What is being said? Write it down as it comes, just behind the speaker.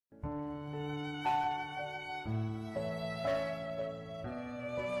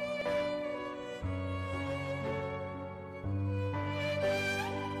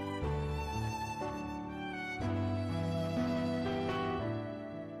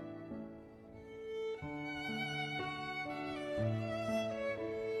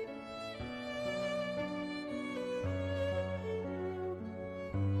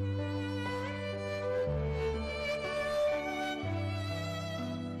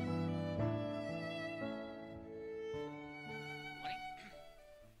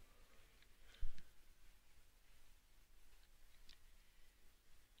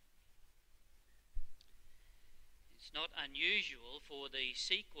It's not unusual for the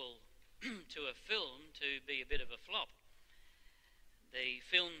sequel to a film to be a bit of a flop. The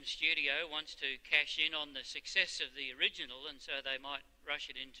film studio wants to cash in on the success of the original, and so they might rush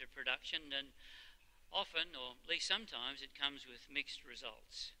it into production, and often, or at least sometimes, it comes with mixed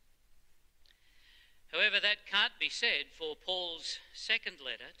results. However, that can't be said for Paul's second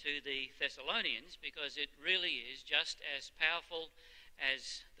letter to the Thessalonians, because it really is just as powerful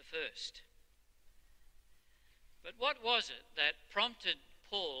as the first. But what was it that prompted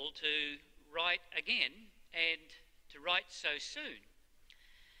Paul to write again and to write so soon?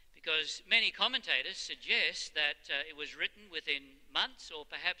 Because many commentators suggest that it was written within months or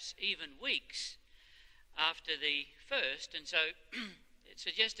perhaps even weeks after the first, and so it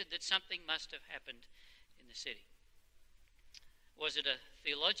suggested that something must have happened in the city. Was it a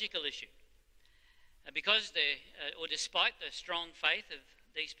theological issue? Because or despite the strong faith of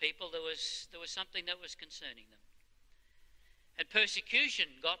these people, there was something that was concerning them. Had persecution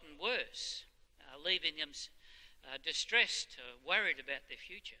gotten worse, leaving them distressed, worried about their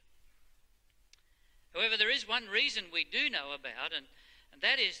future? However, there is one reason we do know about, and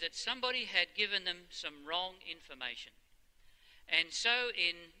that is that somebody had given them some wrong information. And so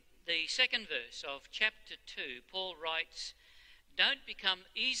in the second verse of chapter 2, Paul writes, "Don't become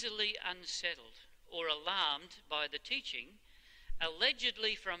easily unsettled or alarmed by the teaching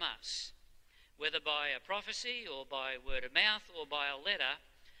allegedly from us, whether by a prophecy or by word of mouth or by a letter,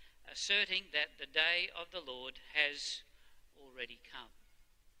 asserting that the day of the Lord has already come."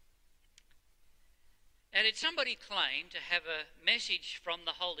 Now, did somebody claim to have a message from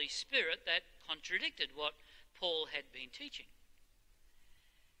the Holy Spirit that contradicted what Paul had been teaching?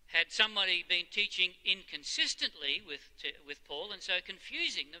 Had somebody been teaching inconsistently with Paul and so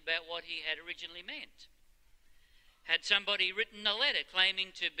confusing about what he had originally meant? Had somebody written a letter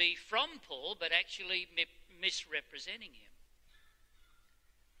claiming to be from Paul but actually misrepresenting him?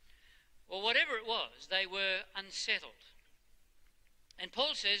 Well, whatever it was, they were unsettled. And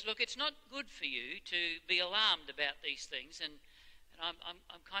Paul says, look, it's not good for you to be alarmed about these things, and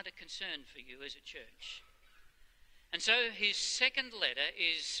I'm kind of concerned for you as a church. And so his second letter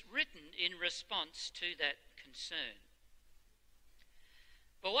is written in response to that concern.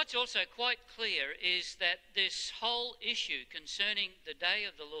 But what's also quite clear is that this whole issue concerning the day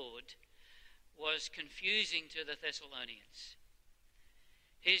of the Lord was confusing to the Thessalonians.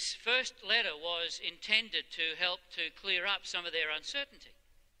 His first letter was intended to help to clear up some of their uncertainty.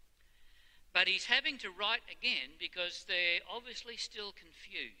 But he's having to write again because they're obviously still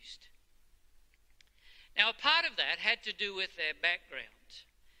confused. Now, a part of that had to do with their background.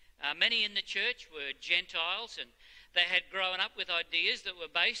 Many in the church were Gentiles, and they had grown up with ideas that were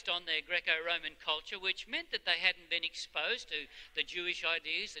based on their Greco-Roman culture, which meant that they hadn't been exposed to the Jewish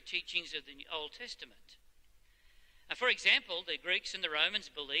ideas, the teachings of the Old Testament. For example, the Greeks and the Romans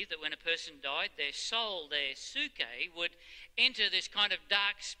believed that when a person died, their soul, their psyche, would enter this kind of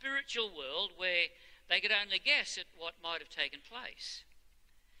dark spiritual world where they could only guess at what might have taken place.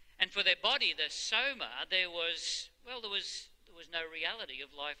 And for their body, the soma, there was no reality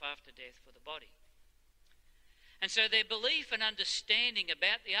of life after death for the body. And so their belief and understanding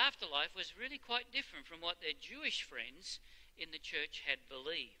about the afterlife was really quite different from what their Jewish friends in the church had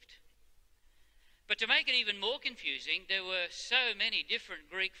believed. But to make it even more confusing, there were so many different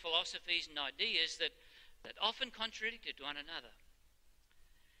Greek philosophies and ideas that often contradicted one another.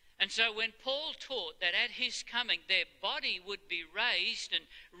 And so when Paul taught that at his coming their body would be raised and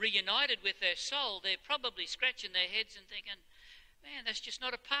reunited with their soul, they're probably scratching their heads and thinking, man, that's just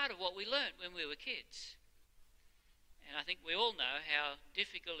not a part of what we learnt when we were kids. And I think we all know how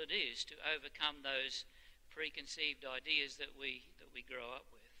difficult it is to overcome those preconceived ideas that we grow up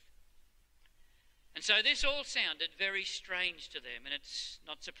with. And so this all sounded very strange to them, and it's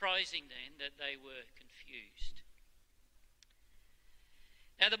not surprising then that they were confused.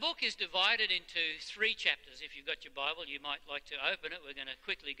 Now, the book is divided into 3 chapters. If you've got your Bible, you might like to open it. We're going to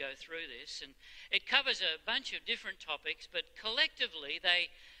quickly go through this. And it covers a bunch of different topics, but collectively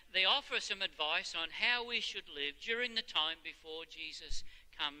they offer some advice on how we should live during the time before Jesus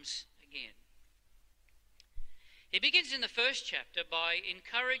comes again. He begins in the first chapter by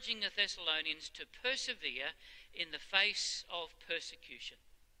encouraging the Thessalonians to persevere in the face of persecution.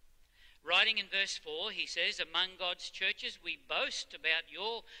 Writing in verse 4, he says, "Among God's churches we boast about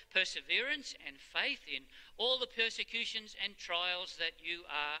your perseverance and faith in all the persecutions and trials that you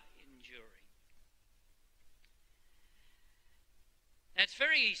are enduring." Now, it's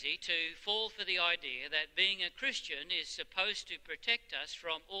very easy to fall for the idea that being a Christian is supposed to protect us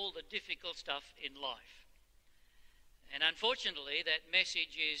from all the difficult stuff in life. And unfortunately, that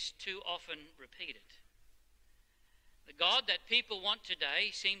message is too often repeated. The God that people want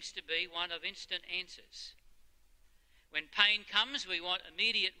today seems to be one of instant answers. When pain comes, we want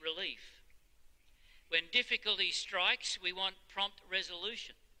immediate relief. When difficulty strikes, we want prompt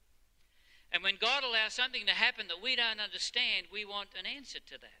resolution. And when God allows something to happen that we don't understand, we want an answer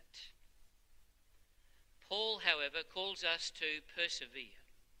to that. Paul, however, calls us to persevere.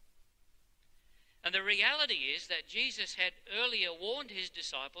 And the reality is that Jesus had earlier warned his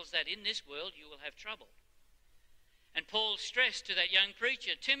disciples that in this world you will have trouble. And Paul stressed to that young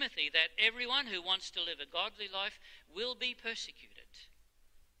preacher, Timothy, that everyone who wants to live a godly life will be persecuted.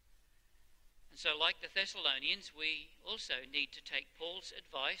 And so, like the Thessalonians, we also need to take Paul's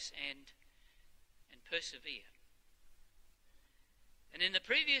advice and persevere. And in the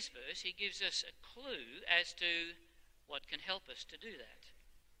previous verse, he gives us a clue as to what can help us to do that.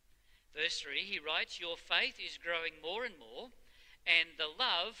 Verse 3, he writes, "Your faith is growing more and more, and the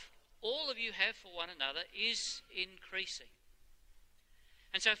love all of you have for one another is increasing."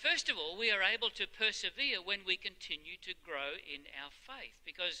 And so first of all, we are able to persevere when we continue to grow in our faith,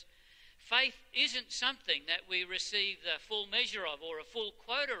 because faith isn't something that we receive the full measure of or a full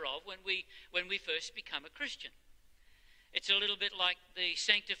quota of when we first become a Christian. It's a little bit like the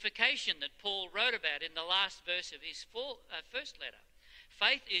sanctification that Paul wrote about in the last verse of his first letter.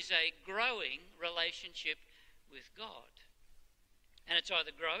 Faith is a growing relationship with God. And it's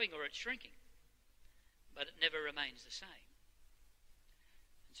either growing or it's shrinking, but it never remains the same.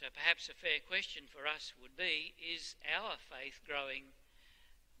 And so perhaps a fair question for us would be, is our faith growing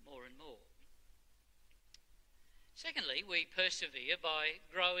more and more? Secondly, we persevere by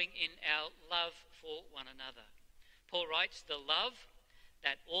growing in our love for one another. Paul writes, "The love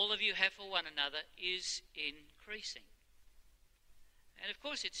that all of you have for one another is increasing." And of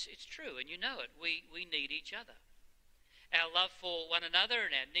course it's true, and you know it. We need each other. Our love for one another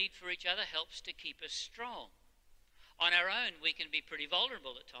and our need for each other helps to keep us strong. On our own, we can be pretty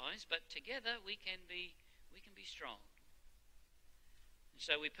vulnerable at times, but together we can be strong. And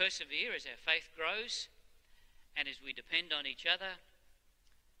so we persevere as our faith grows and as we depend on each other.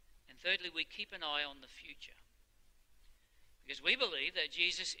 And thirdly, we keep an eye on the future, because we believe that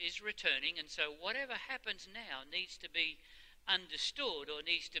Jesus is returning, and so whatever happens now needs to be understood or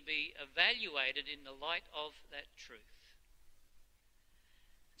needs to be evaluated in the light of that truth.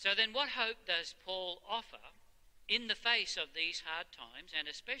 So then what hope does Paul offer in the face of these hard times, and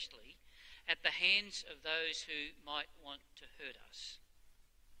especially at the hands of those who might want to hurt us?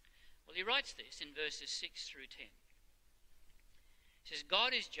 Well, he writes this in verses 6 through 10. He says,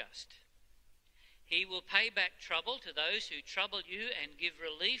 "God is just. He will pay back trouble to those who trouble you and give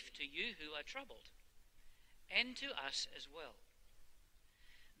relief to you who are troubled, and to us as well.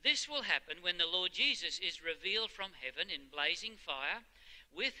 This will happen when the Lord Jesus is revealed from heaven in blazing fire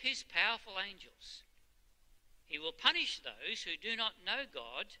with his powerful angels. He will punish those who do not know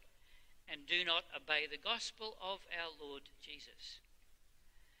God and do not obey the gospel of our Lord Jesus.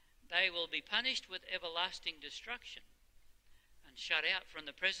 They will be punished with everlasting destruction and shut out from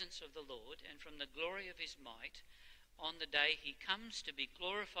the presence of the Lord and from the glory of his might on the day he comes to be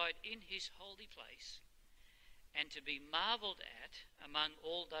glorified in his holy place and to be marveled at among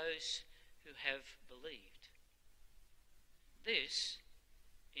all those who have believed. This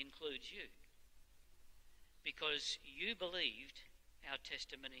includes you, because you believed our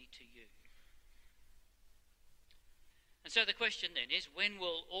testimony to you." And so the question then is, when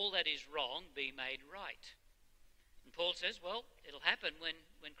will all that is wrong be made right? And Paul says, well, it'll happen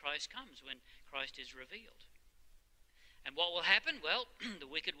when Christ comes, when Christ is revealed. And what will happen? Well, the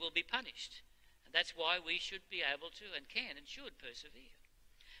wicked will be punished. And that's why we should be able to and can and should persevere.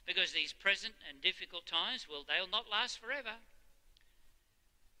 Because these present and difficult times, well, they'll not last forever.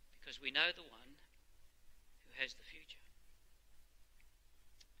 Because we know the one who has the future.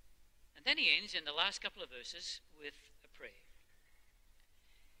 And then he ends in the last couple of verses with a prayer.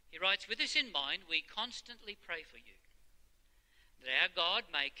 He writes, "With this in mind, we constantly pray for you, that our God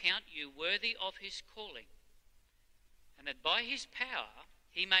may count you worthy of his calling, and that by his power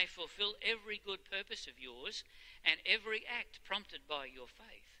he may fulfill every good purpose of yours and every act prompted by your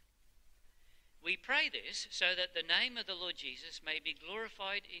faith. We pray this so that the name of the Lord Jesus may be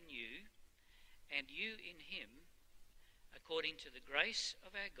glorified in you and you in him, according to the grace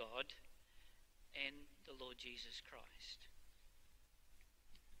of our God and the Lord Jesus Christ."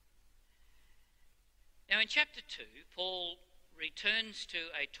 Now in chapter 2, Paul returns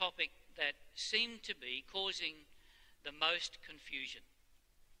to a topic that seemed to be causing the most confusion.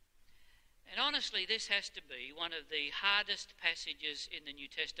 And honestly, this has to be one of the hardest passages in the New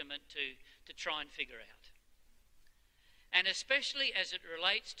Testament to try and figure out. and especially as it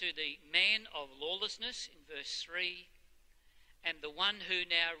relates to the man of lawlessness in verse 3 and the one who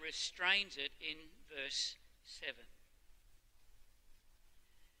now restrains it in verse 7.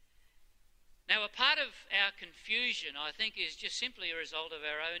 Now, a part of our confusion, I think, is just simply a result of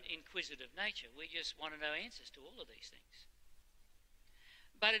our own inquisitive nature. We just want to know answers to all of these things.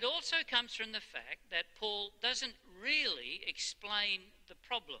 But it also comes from the fact that Paul doesn't really explain the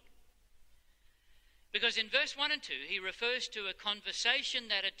problem. Because in verse 1 and 2, he refers to a conversation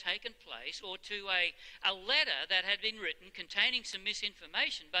that had taken place, or to a letter that had been written containing some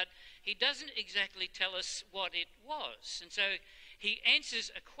misinformation, but he doesn't exactly tell us what it was. And so he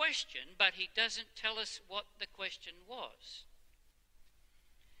answers a question, but he doesn't tell us what the question was.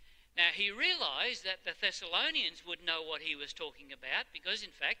 Now, he realized that the Thessalonians would know what he was talking about, because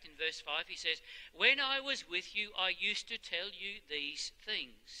in fact, in verse 5, he says, "When I was with you, I used to tell you these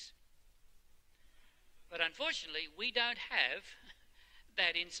things." But unfortunately, we don't have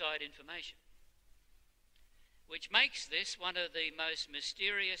that inside information, which makes this one of the most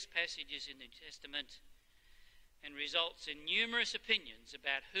mysterious passages in the New Testament and results in numerous opinions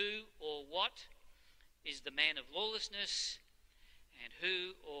about who or what is the man of lawlessness and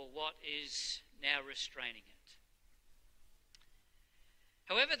who or what is now restraining it.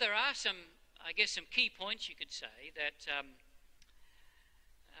 However, there are some key points you could say that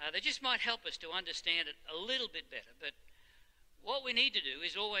they just might help us to understand it a little bit better. But what we need to do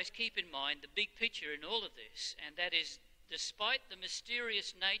is always keep in mind the big picture in all of this, and that is, despite the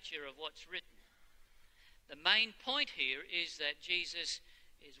mysterious nature of what's written, the main point here is that Jesus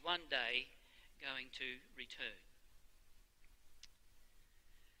is one day going to return.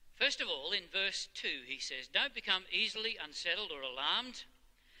 First of all, in verse 2, he says, "Don't become easily unsettled or alarmed,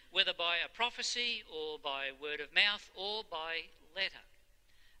 whether by a prophecy or by word of mouth or by letter,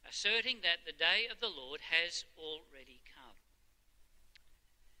 asserting that the day of the Lord has already come."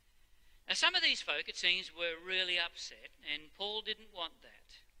 Now, some of these folk, it seems, were really upset, and Paul didn't want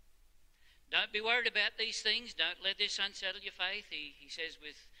that. Don't be worried about these things. Don't let this unsettle your faith, he says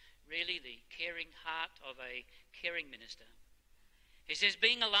with really the caring heart of a caring minister. He says,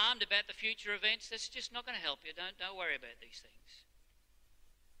 being alarmed about the future events, that's just not going to help you. Don't worry about these things.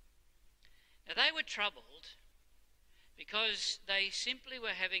 Now, they were troubled because they simply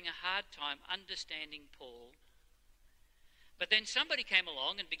were having a hard time understanding Paul. But then somebody came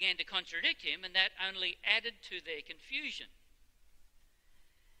along and began to contradict him, and that only added to their confusion.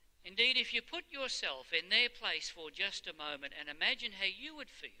 Indeed, if you put yourself in their place for just a moment and imagine how you would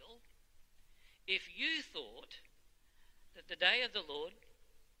feel if you thought that the day of the Lord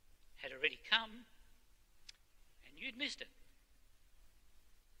had already come and you'd missed it.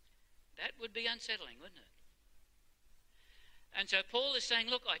 That would be unsettling, wouldn't it? And so Paul is saying,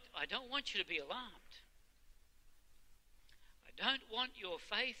 look, I don't want you to be alarmed. I don't want your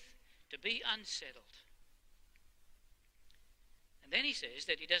faith to be unsettled. And then he says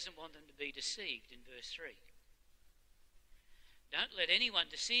that he doesn't want them to be deceived in verse 3. Don't let anyone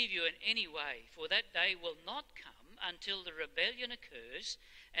deceive you in any way, for that day will not come until the rebellion occurs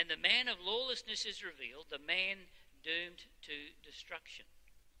and the man of lawlessness is revealed, the man doomed to destruction.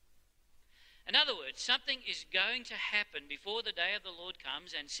 In other words, something is going to happen before the day of the Lord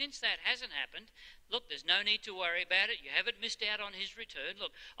comes, and since that hasn't happened, look, there's no need to worry about it. You haven't missed out on his return.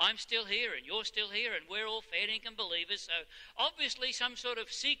 Look, I'm still here and you're still here and we're all fair income believers, so obviously some sort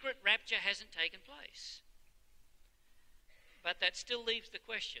of secret rapture hasn't taken place. But that still leaves the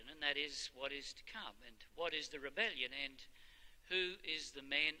question, and that is, what is to come, and what is the rebellion, and who is the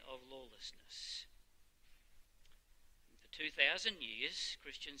man of lawlessness? For 2,000 years,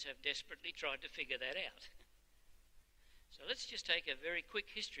 Christians have desperately tried to figure that out. So let's just take a very quick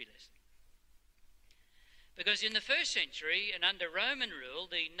history lesson. Because in the first century, and under Roman rule,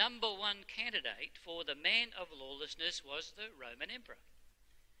 the number one candidate for the man of lawlessness was the Roman emperor.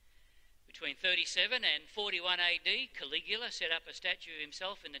 Between 37 and 41 AD, Caligula set up a statue of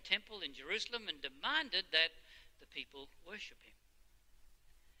himself in the temple in Jerusalem and demanded that the people worship him.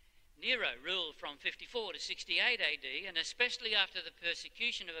 Nero ruled from 54 to 68 AD, and especially after the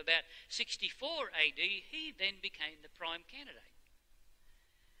persecution of about 64 AD, he then became the prime candidate.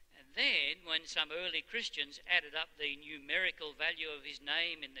 And then, when some early Christians added up the numerical value of his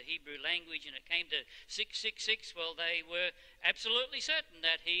name in the Hebrew language and it came to 666, well, they were absolutely certain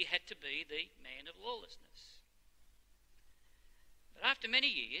that he had to be the man of lawlessness. But after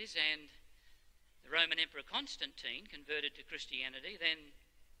many years, and the Roman Emperor Constantine converted to Christianity, then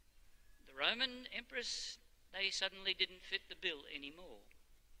the Roman emperors, they suddenly didn't fit the bill anymore.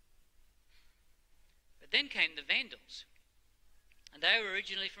 But then came the Vandals. And they were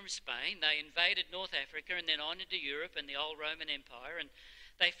originally from Spain. They invaded North Africa and then on into Europe and the old Roman Empire. And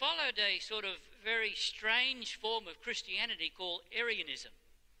they followed a sort of very strange form of Christianity called Arianism.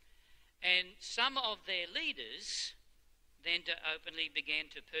 And some of their leaders then openly began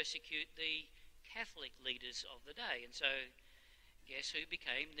to persecute the Catholic leaders of the day. And so guess who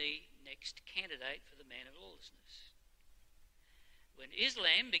became the next candidate for the man of lawlessness? When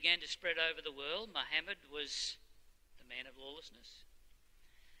Islam began to spread over the world, Muhammad was the man of lawlessness.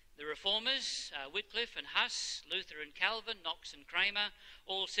 The reformers, Wycliffe and Huss, Luther and Calvin, Knox and Kramer,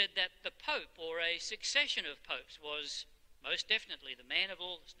 all said that the Pope or a succession of popes was most definitely the man of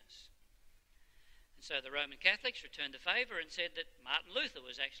lawlessness. And so the Roman Catholics returned the favour and said that Martin Luther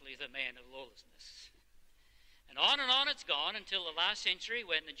was actually the man of lawlessness. And on it's gone until the last century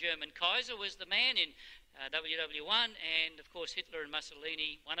when the German Kaiser was the man in WW1, and of course Hitler and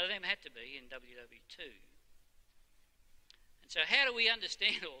Mussolini, one of them had to be in WW2. And so how do we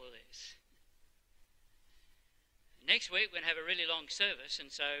understand all of this? Next week we're going to have a really long service,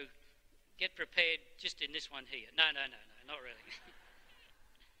 and so get prepared just in this one here. No, not really.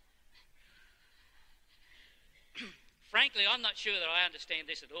 Frankly, I'm not sure that I understand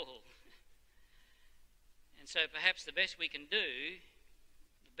this at all. And so perhaps the best we can do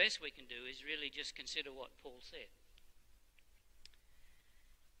is really just consider what Paul said.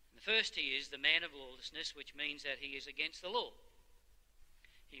 The first, he is the man of lawlessness, which means that he is against the law.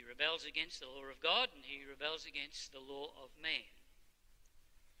 He rebels against the law of God, and he rebels against the law of man.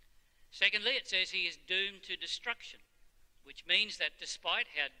 Secondly, it says he is doomed to destruction, which means that despite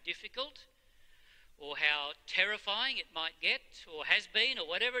how difficult or how terrifying it might get, or has been, or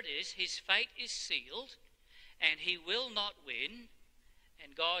whatever it is, his fate is sealed, and he will not win,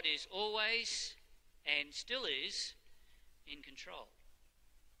 and God is always and still is in control.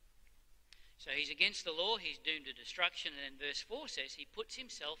 So he's against the law, he's doomed to destruction, and then verse 4 says he puts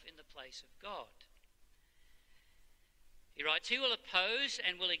himself in the place of God. He writes, he will oppose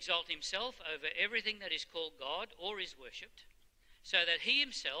and will exalt himself over everything that is called God or is worshipped, so that he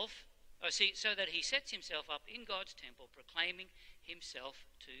sets himself up in God's temple, proclaiming himself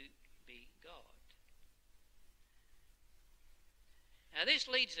to be God. Now this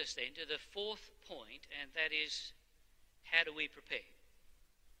leads us then to the fourth point, and that is, how do we prepare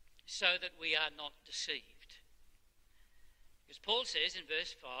so that we are not deceived? Because Paul says in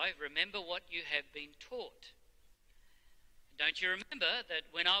verse 5, remember what you have been taught. Don't you remember that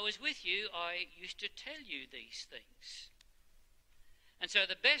when I was with you, I used to tell you these things? And so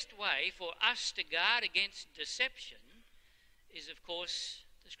the best way for us to guard against deception is, of course,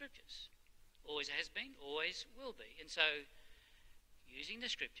 the Scriptures. Always has been, always will be. And so using the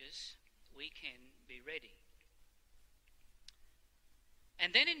Scriptures, we can be ready.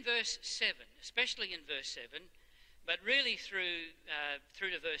 And then in verse 7, especially in verse 7, but really through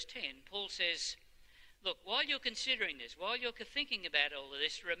to verse 10, Paul says, look, while you're considering this, while you're thinking about all of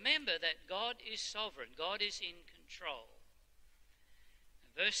this, remember that God is sovereign, God is in control.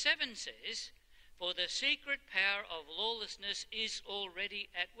 And verse 7 says, for the secret power of lawlessness is already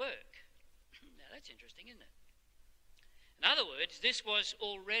at work. Now that's interesting, isn't it? In other words, this was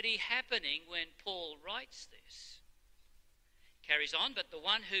already happening when Paul writes this. Carries on, but the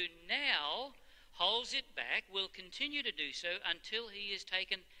one who now holds it back will continue to do so until he is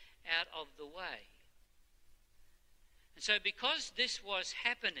taken out of the way. And so because this was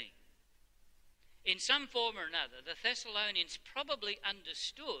happening in some form or another, the Thessalonians probably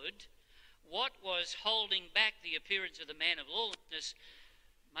understood what was holding back the appearance of the man of lawlessness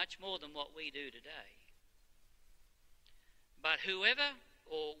much more than what we do today. But whoever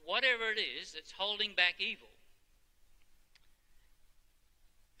or whatever it is that's holding back evil,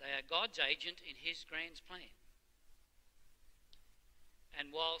 they are God's agent in his grand plan.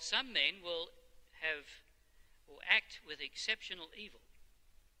 And while some men will act with exceptional evil,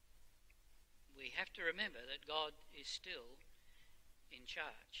 we have to remember that God is still in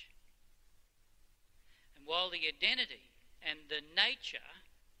charge. And while the identity and the nature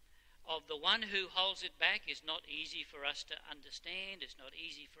of the one who holds it back is not easy for us to understand, it's not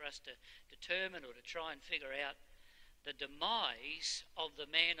easy for us to determine or to try and figure out, the demise of the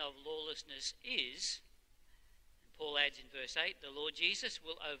man of lawlessness is, and Paul adds in verse 8, the Lord Jesus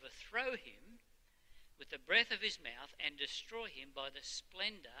will overthrow him with the breath of his mouth and destroy him by the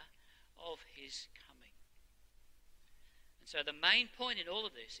splendour of his coming. And so the main point in all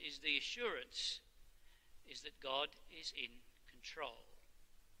of this is the assurance is that God is in control.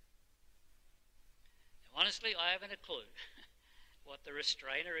 Now, honestly, I haven't a clue what the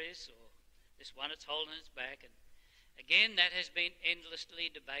restrainer is, or this one that's holding us back. And again, that has been endlessly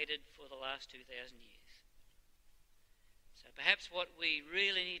debated for the last 2,000 years. So perhaps what we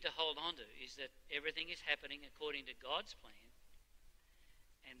really need to hold on to is that everything is happening according to God's plan,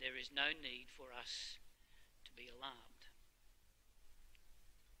 and there is no need for us to be alarmed.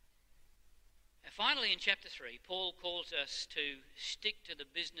 And finally, in chapter 3, Paul calls us to stick to the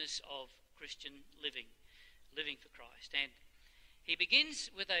business of Christian living for Christ. And he begins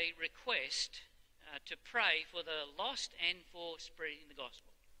with a request to pray for the lost and for spreading the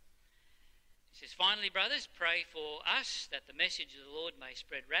gospel. He says, "Finally, brothers, pray for us that the message of the Lord may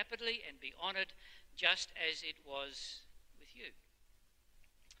spread rapidly and be honoured just as it was with you.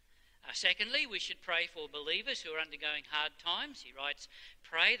 Secondly, we should pray for believers who are undergoing hard times." He writes,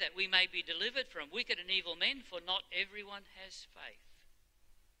 "Pray that we may be delivered from wicked and evil men, for not everyone has faith."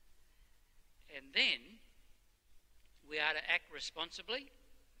 And then we are to act responsibly,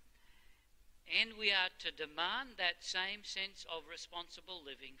 and we are to demand that same sense of responsible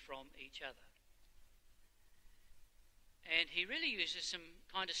living from each other. And he really uses some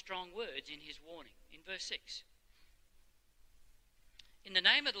kind of strong words in his warning. In verse 6, "In the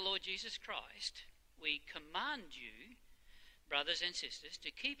name of the Lord Jesus Christ, we command you, brothers and sisters,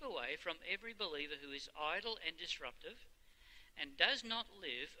 to keep away from every believer who is idle and disruptive and does not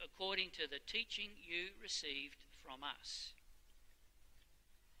live according to the teaching you received from us."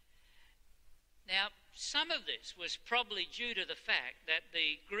 Now, some of this was probably due to the fact that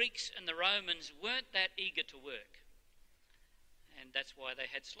the Greeks and the Romans weren't that eager to work. And that's why they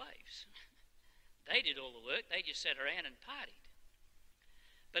had slaves. They did all the work, they just sat around and partied.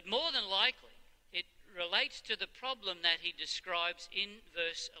 But more than likely, it relates to the problem that he describes in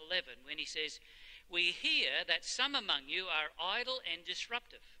verse 11 when he says, "We hear that some among you are idle and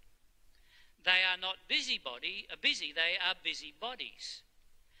disruptive. They are not busy, they are busybodies.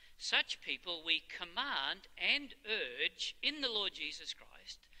 Such people we command and urge in the Lord Jesus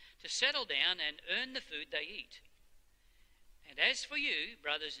Christ to settle down and earn the food they eat. And as for you,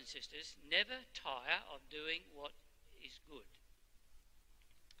 brothers and sisters, never tire of doing what is good."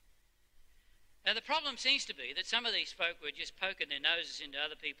 Now, the problem seems to be that some of these folk were just poking their noses into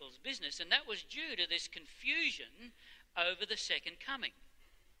other people's business, and that was due to this confusion over the second coming.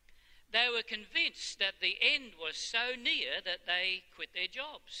 They were convinced that the end was so near that they quit their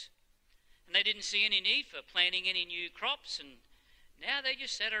jobs. And they didn't see any need for planting any new crops, and now they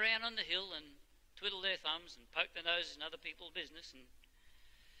just sat around on the hill and twiddled their thumbs and poked their noses in other people's business, and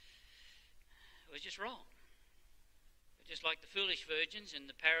it was just wrong. But just like the foolish virgins in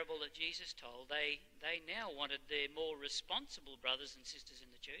the parable that Jesus told, they now wanted their more responsible brothers and sisters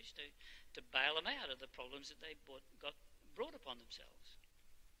in the church to bail them out of the problems that they got brought upon themselves.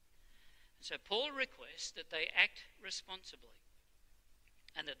 And so Paul requests that they act responsibly,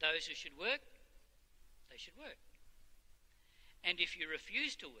 and that those who should work, they should work. And if you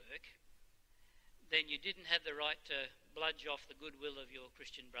refuse to work, then you didn't have the right to bludge off the goodwill of your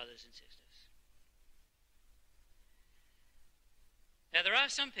Christian brothers and sisters. Now, there are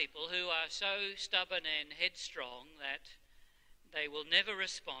some people who are so stubborn and headstrong that they will never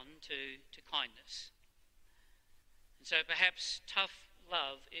respond to kindness. And so perhaps tough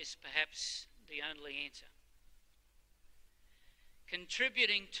love is perhaps the only answer.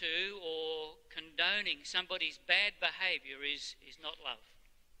 Contributing to or condoning somebody's bad behaviour is not love,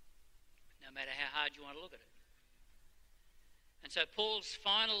 no matter how hard you want to look at it. And so Paul's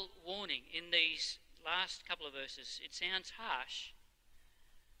final warning in these last couple of verses, it sounds harsh,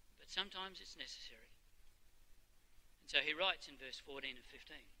 but sometimes it's necessary. And so he writes in verse 14 and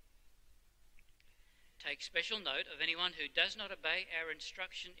 15, "Take special note of anyone who does not obey our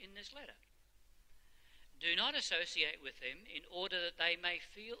instruction in this letter. Do not associate with them in order that they may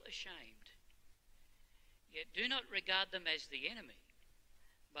feel ashamed. Yet do not regard them as the enemy,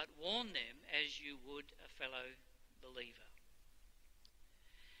 but warn them as you would a fellow believer."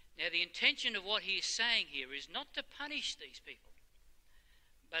 Now, the intention of what he is saying here is not to punish these people,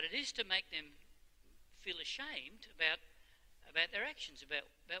 but it is to make them feel ashamed about their actions,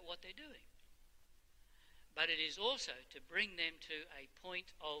 about what they're doing. But it is also to bring them to a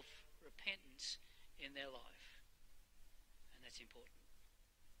point of repentance in their life. And that's important.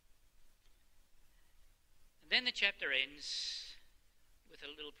 And then the chapter ends with a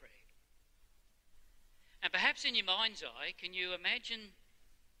little prayer. And perhaps in your mind's eye, can you imagine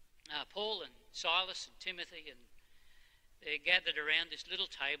Paul and Silas and Timothy, and they're gathered around this little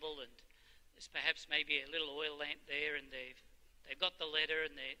table, and there's perhaps maybe a little oil lamp there, and they've got the letter,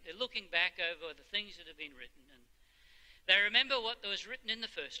 and they're looking back over the things that have been written, and they remember what was written in the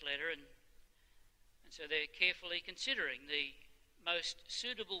first letter, and so they're carefully considering the most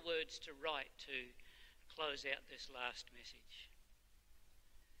suitable words to write to close out this last message.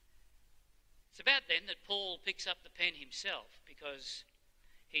 It's about then that Paul picks up the pen himself, because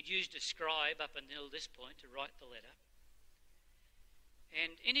he'd used a scribe up until this point to write the letter.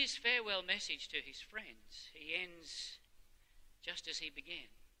 And in his farewell message to his friends, he ends just as he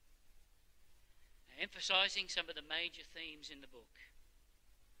began, emphasising some of the major themes in the book.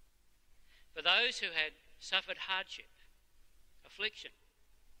 For those who had suffered hardship, affliction,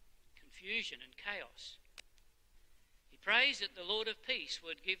 confusion and chaos, he prays that the Lord of peace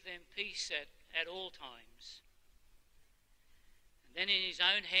would give them peace at all times. And then in his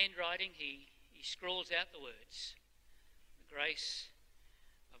own handwriting he scrawls out the words, "The grace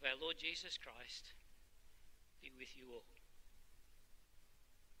of our Lord Jesus Christ be with you all."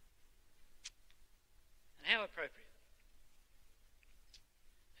 And how appropriate.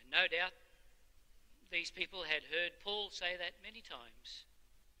 And no doubt these people had heard Paul say that many times,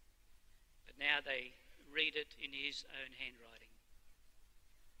 but now they read it in his own handwriting.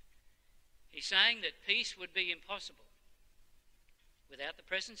 He's saying that peace would be impossible without the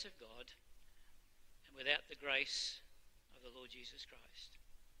presence of God and without the grace of the Lord Jesus Christ.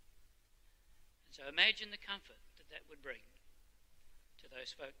 And so imagine the comfort that would bring to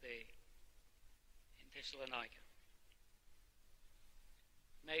those folk there in Thessalonica.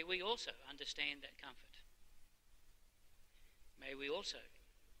 May we also understand that comfort. May we also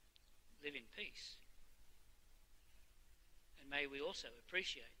live in peace. And may we also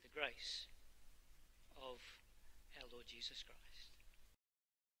appreciate the grace of our Lord Jesus Christ.